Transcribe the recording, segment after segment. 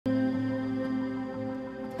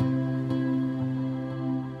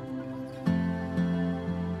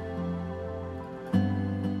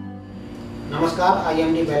Namaskar,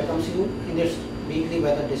 IMD welcomes you in this weekly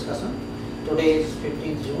weather discussion. Today is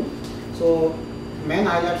 15th June. So, main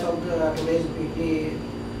highlights of today's weekly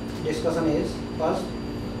discussion is first,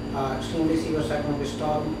 extremely severe cyclonic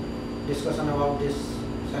storm, discussion about this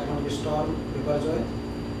cyclonic storm, Biparjoy,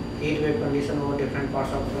 heat wave condition over different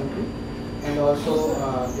parts of the country, and also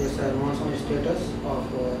this monsoon status of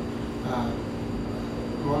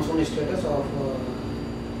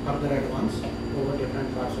further advance over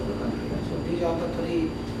different parts of the country. So these are the three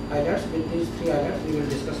highlights. With these three highlights, we will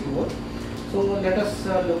discuss more. So let us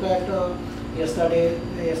look at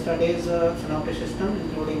yesterday's synoptic system,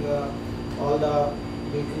 including all the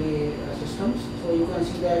weekly systems. So you can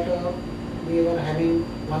see that we were having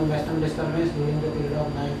one western disturbance during the period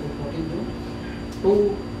of 9 to 14 June,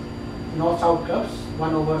 two north-south troughs,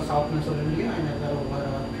 one over South Central India and another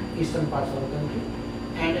over eastern parts of the country.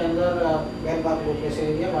 And another well-marked low pressure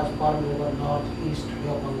area was formed over northeast Bay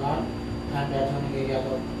of Bengal and adjoining areas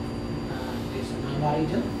of this Myanmar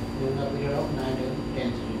region during the period of 9 and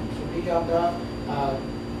 10 June. So these are the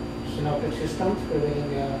synoptic systems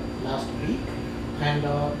prevailing last week, and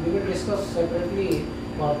we will discuss separately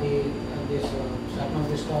for this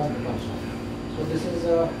cyclonic storm also. So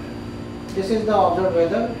this is the observed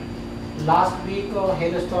weather. Last week,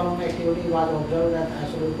 hailstorm activity was observed at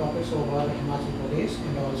isolated pockets over Himachal Pradesh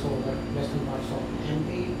and also over western parts of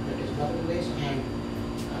MP, that is Madhya Pradesh, and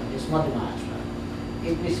this Madhya Maharashtra.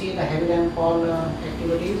 If we see the heavy rainfall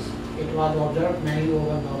activities, it was observed mainly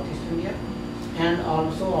over northeast India and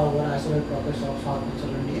also over isolated pockets of south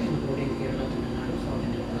central India, including Kerala, Tamil Nadu, South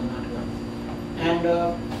India, Karnataka.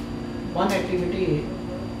 And one activity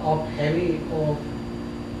of heavy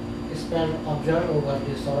spell observed over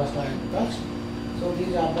the Saurashtra and Kutch. So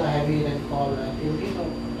these are the heavy rainfall activities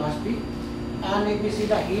of last week. And if we see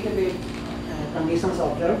the heat wave conditions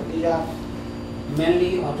observed, these are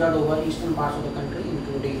mainly observed over eastern parts of the country,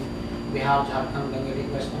 including Bihar, Jharkhand,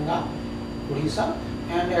 Bengal, West Bengal, Odisha,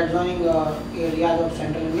 and adjoining areas of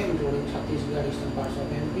central India, including Chhattisgarh, eastern parts of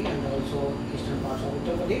MP, and also eastern parts of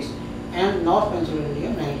Uttar Pradesh, and north peninsular India,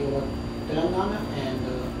 mainly over Telangana and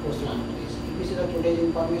coastal Andhra Pradesh. If we see the today's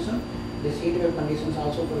information, this heat wave conditions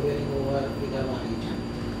also prevailing over Vidarbha region.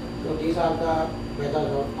 So these are the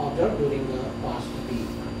weather observed during the past week.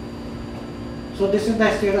 So this is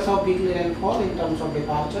the status of weekly rainfall in terms of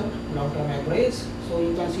departure, long-term average. So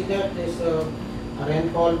you can see that this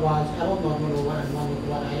rainfall was above normal over Andaman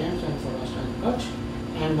Nicobar Islands and Saurashtra and Kutch,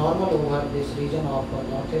 and normal over this region of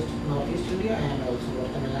northeast India and also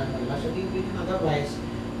Tamil Nadu and Lakshadweep region. Otherwise,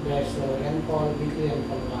 there's weekly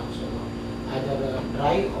rainfall was either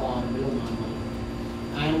dry or below normal.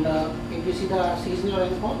 And if you see the seasonal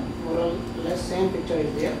rainfall, more or less same picture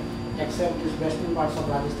is there, except this western parts of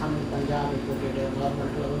Rajasthan and Punjab reported normal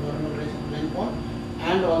to abnormal rainfall,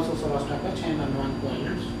 and also Saurashtra, Kutch and Andaman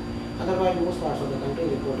Islands. Otherwise, most parts of the country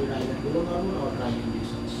reported either below normal or dry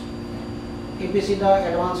conditions. If we see the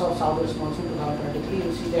advance of southwest monsoon 2023,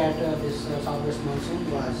 you see that this southwest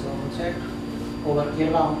monsoon was onset over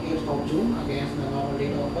Kerala on 8th of June against the normal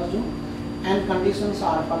date of 1st June. And conditions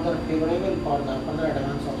are further favorable for the further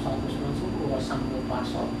advance of southwest monsoon over some more parts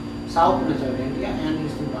of south central India and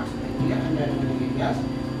eastern parts of India and adjoining areas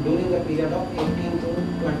during the period of 18th to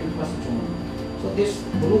 21st June. So this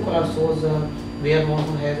blue color shows where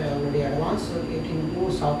monsoon has already advanced. So it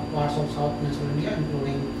includes parts of south central India,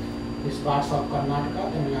 including these parts of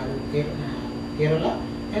Karnataka, Tamil Nadu, Kerala,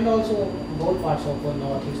 and also whole parts of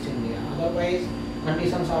northeast India. Otherwise,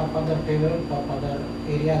 conditions are further favorable for further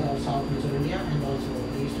areas of south central India and also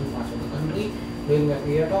the eastern parts of the country during the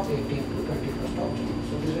period of 18th to 21st of June.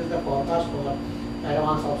 So this is the forecast for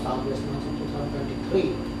advance of southwest monsoon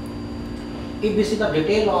 2023. If we see the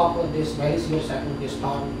detail of this very severe cyclonic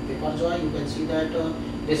storm Biparjoy, you can see that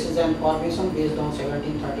this is an formation based on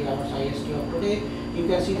 1730 hours IST of today. You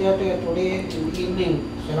can see that today in the evening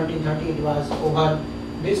 1730 it was over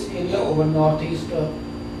this area over northeast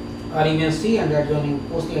Arabian Sea and adjoining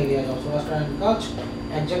coastal areas of Saurashtra and Kutch,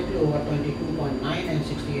 exactly over 22.9 and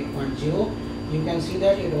 68.0. You can see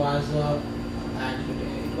that it was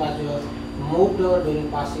moved during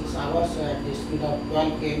past 6 hours at the speed of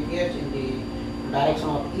 12 kmph in the direction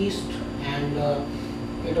of east, and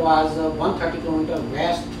it was 130 km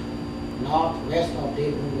west northwest of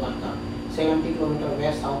Devbhumi, 70 km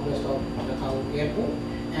west southwest of Lucknow Airport,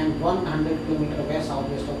 and 100 km west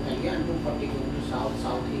southwest of Delhi and 240 km south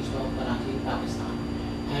southeast of Karachi, Pakistan.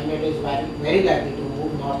 And it is very likely to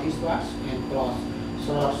move northeastwards and cross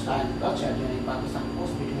Saurashtra and Kutch adjoining Pakistan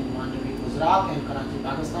coast between Mandvi, Gujarat and Karachi,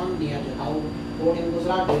 Pakistan near Johau port in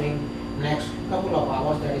Gujarat during next couple of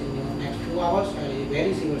hours, that is in the next few hours. A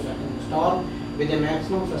very severe cyclonic storm with a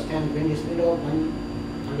maximum sustained wind speed of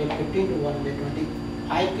 115 to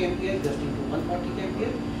 125 kmph gusting to 140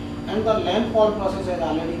 kmph, and the landfall process has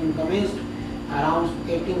already been commenced around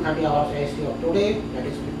 18:30 hours AST of today, that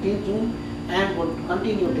is 15th June, and would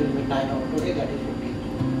continue till midnight of today, that is 15th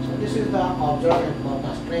June. So this is the observed and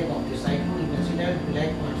forecast track of the cyclone. You can see that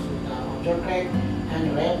black point shows the observed track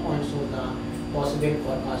and red point shows the possible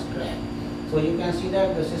forecast track. So you can see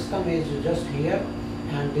that the system is just here,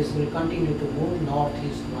 and this will continue to move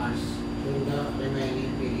northeastwards during the remaining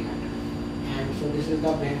period. And so this is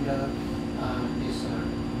the wind,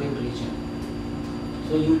 wind region.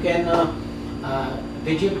 So you can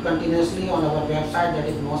visit continuously on our website, that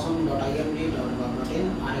is mosam.imd.gov.in,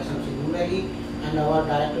 RSMC New Delhi, and our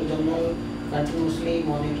Director General continuously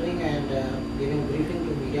monitoring and giving briefing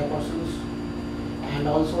to media persons. And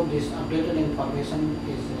also this updated information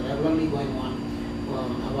is regularly going on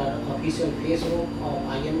our official Facebook of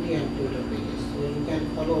IMD and Twitter pages. So you can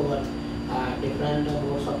follow our different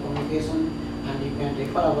modes of communication, and you can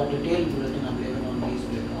refer our detailed bulletin available on these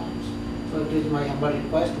platforms. So it is my humble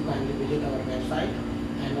request to kindly visit our website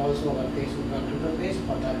and also our Facebook and Twitter page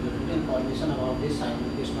for the detailed information about this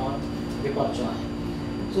cyclone storm Biparjoy.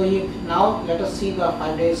 So now let us see the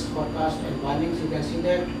 5 days forecast and warnings. You can see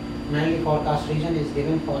that mainly forecast region is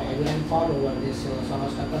given for heavy rainfall over this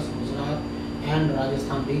Saurashtra, Gujarat and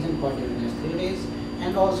Rajasthan region for during the next 3 days,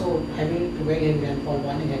 and also heavy to very heavy rainfall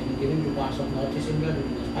warning has been given to parts of northeast India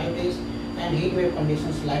during the next 5 days, and heat wave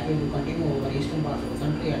conditions likely to continue over eastern parts of the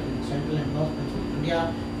country and in central and north central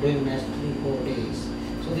India during the next 3-4 days.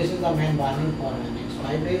 So this is the main warning for the next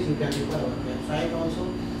 5 days. You can refer our website also.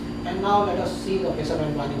 And now let us see the pressure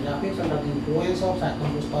and warning graphics under the influence of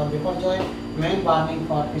cyclone storm Biparjoy. Main warning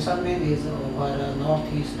for fishermen is over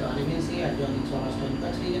northeast Arabian Sea adjoining Saurashtra and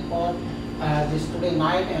Kutch region for this today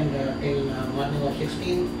night and till morning of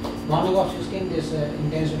 16. Morning of 16, this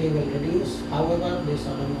intensity will reduce. However, this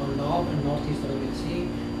southern off and northeast Arabian Sea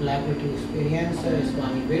likely to experience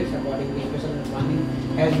stormy winds. Accordingly, pressure and warning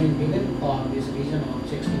has been given for this region on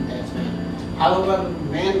 16th as well. However,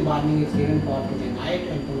 main warning is given for today night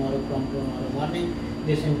and tomorrow from tomorrow morning.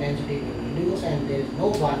 This intensity will reduce, and there is no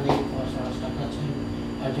warning for Saurashtra, Kutch and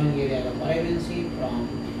adjoining area of Arabian Sea from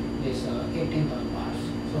this 18th onwards.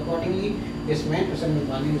 So accordingly, this main pressure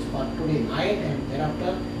warning is for today night, and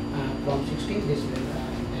thereafter from 16th this will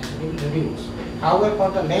intensity will reduce. However, for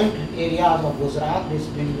the land areas of Gujarat, this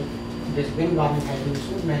wind warning has been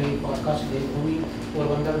issued mainly for Kutch, Devbhoomi,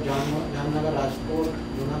 Porbandar, Jamnagar, Rajkot,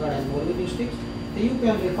 Junagadh and Morbi districts. So you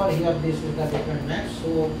can refer here this with the different maps. So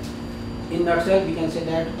in nutshell, we can say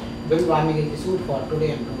that wind warning is issued for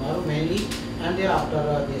today and tomorrow mainly, and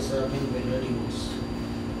thereafter this wind will reduce.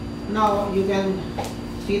 Now you can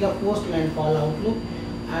see the post landfall outlook,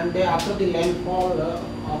 and after the landfall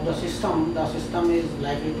of the system is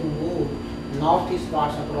likely to move northeast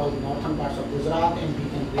parts across northern parts of Gujarat and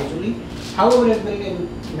weaken gradually. However, it will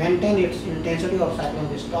maintain its intensity of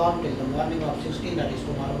cyclone storm till the morning of 16, that is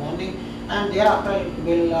tomorrow morning, and thereafter it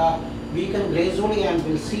will weaken gradually and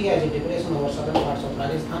will see as a depression over southern parts of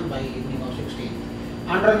Rajasthan by evening of 16.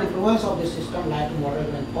 Under the influence of this system, light to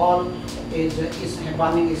moderate rainfall is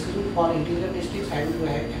warning issued for interior districts. Heavy to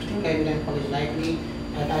extreme heavy rainfall is likely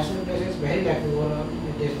at isolated places, very likely over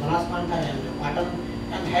this Banaskantha and Patan,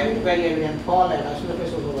 and heavy to very heavy rainfall at isolated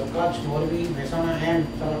places over Kutch, Morbi, Mehsana and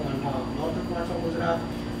Saurashtra, northern parts of Gujarat,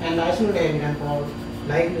 and isolated heavy rainfall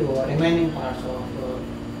likely over remaining parts of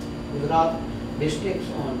Gujarat districts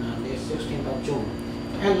on this 16th of June.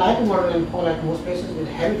 And light to moderate rainfall at most places with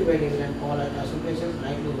heavy to very heavy rainfall at isolated places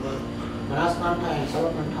likely over Banaskantha and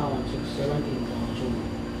Saurashtra on 17th of June.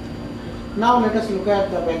 Now let us look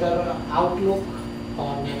at the weather outlook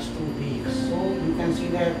for next 2 weeks. So you can see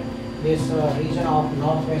that this region of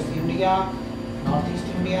northwest India, northeast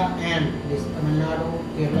India, and this Tamil Nadu,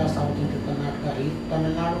 Kerala, south into Karnataka,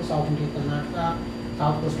 Tamil Nadu, south into Karnataka,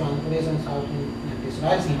 south coast of Andhra Pradesh and south in this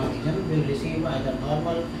Rayalaseema region will receive either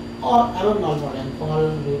normal or abnormal rainfall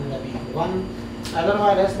during the week 1.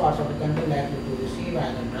 Otherwise, rest parts of the country likely to receive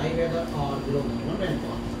either dry weather or below normal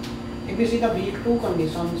rainfall. If you see the week 2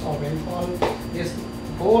 conditions of rainfall, this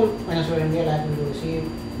whole peninsular India likely to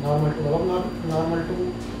receive normal to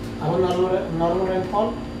abnormal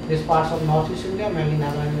rainfall. These parts of northeast India, mainly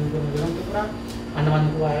Nagaland and Mizoram, Tripura, Andaman and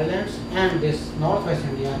Nicobar Islands, and this northwest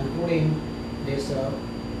India, including this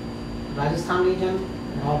Rajasthan region,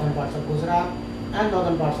 northern parts of Gujarat, and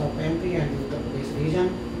northern parts of MP and Uttar Pradesh region,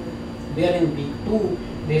 where in week 2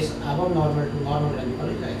 this above normal to normal rainfall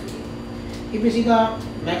is likely. If we see the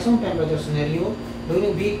maximum temperature scenario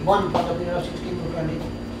during week 1 for the period of 16 to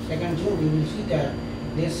 22nd June, we will see that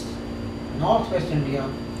this northwest India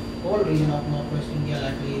whole region of northwest India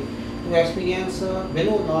likely to experience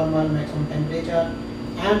below normal maximum temperature,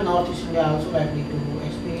 and northeast India also likely to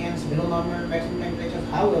experience below normal maximum temperatures.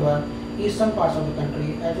 However, eastern parts of the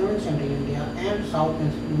country, adjoining central India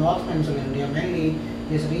and north peninsular India, mainly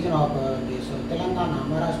this region of this Telangana,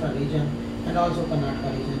 Maharashtra region, and also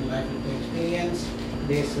Karnataka region, likely to experience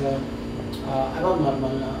this above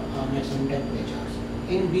normal maximum temperatures.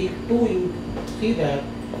 In week 2, you see that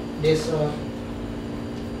this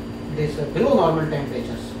below normal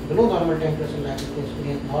temperatures, likely to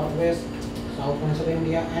experience northwest, south peninsular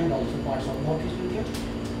India, and also parts of northeast India.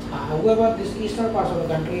 However, this eastern parts of the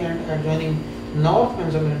country and adjoining north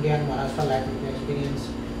peninsular India and Maharashtra likely to experience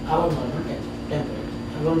above normal temperature,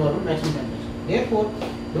 above normal maximum temperature. Therefore,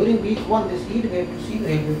 during week 1, this heat wave to severe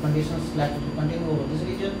heat wave conditions likely to continue over this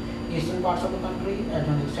region, eastern parts of the country,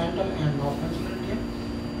 adjoining central and north peninsular India,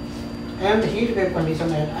 and heat wave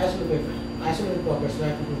condition at isolated pockets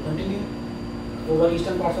likely to continue over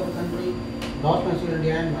eastern parts of the country, north peninsular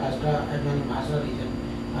India and Maharashtra, adjoining Maharashtra region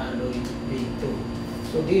during week 2.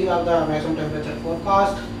 So these are the maximum temperature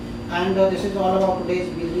forecast, and this is all about today's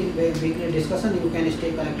weekly discussion. You can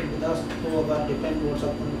stay connected with us through our different modes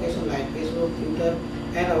of communication like Facebook, Twitter,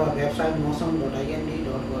 and our website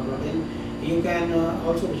mosam.ind.gov.in. You can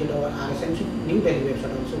also visit our RSM New Delhi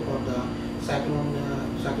website also for the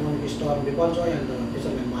cyclone storm Biparjoy and the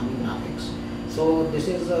fisherman warning graphics. So this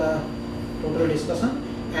is a total discussion,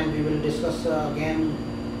 and we will discuss again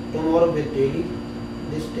tomorrow with daily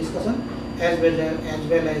this discussion as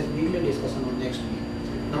well as weekly discussion on next week.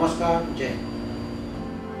 Namaskar, Jai.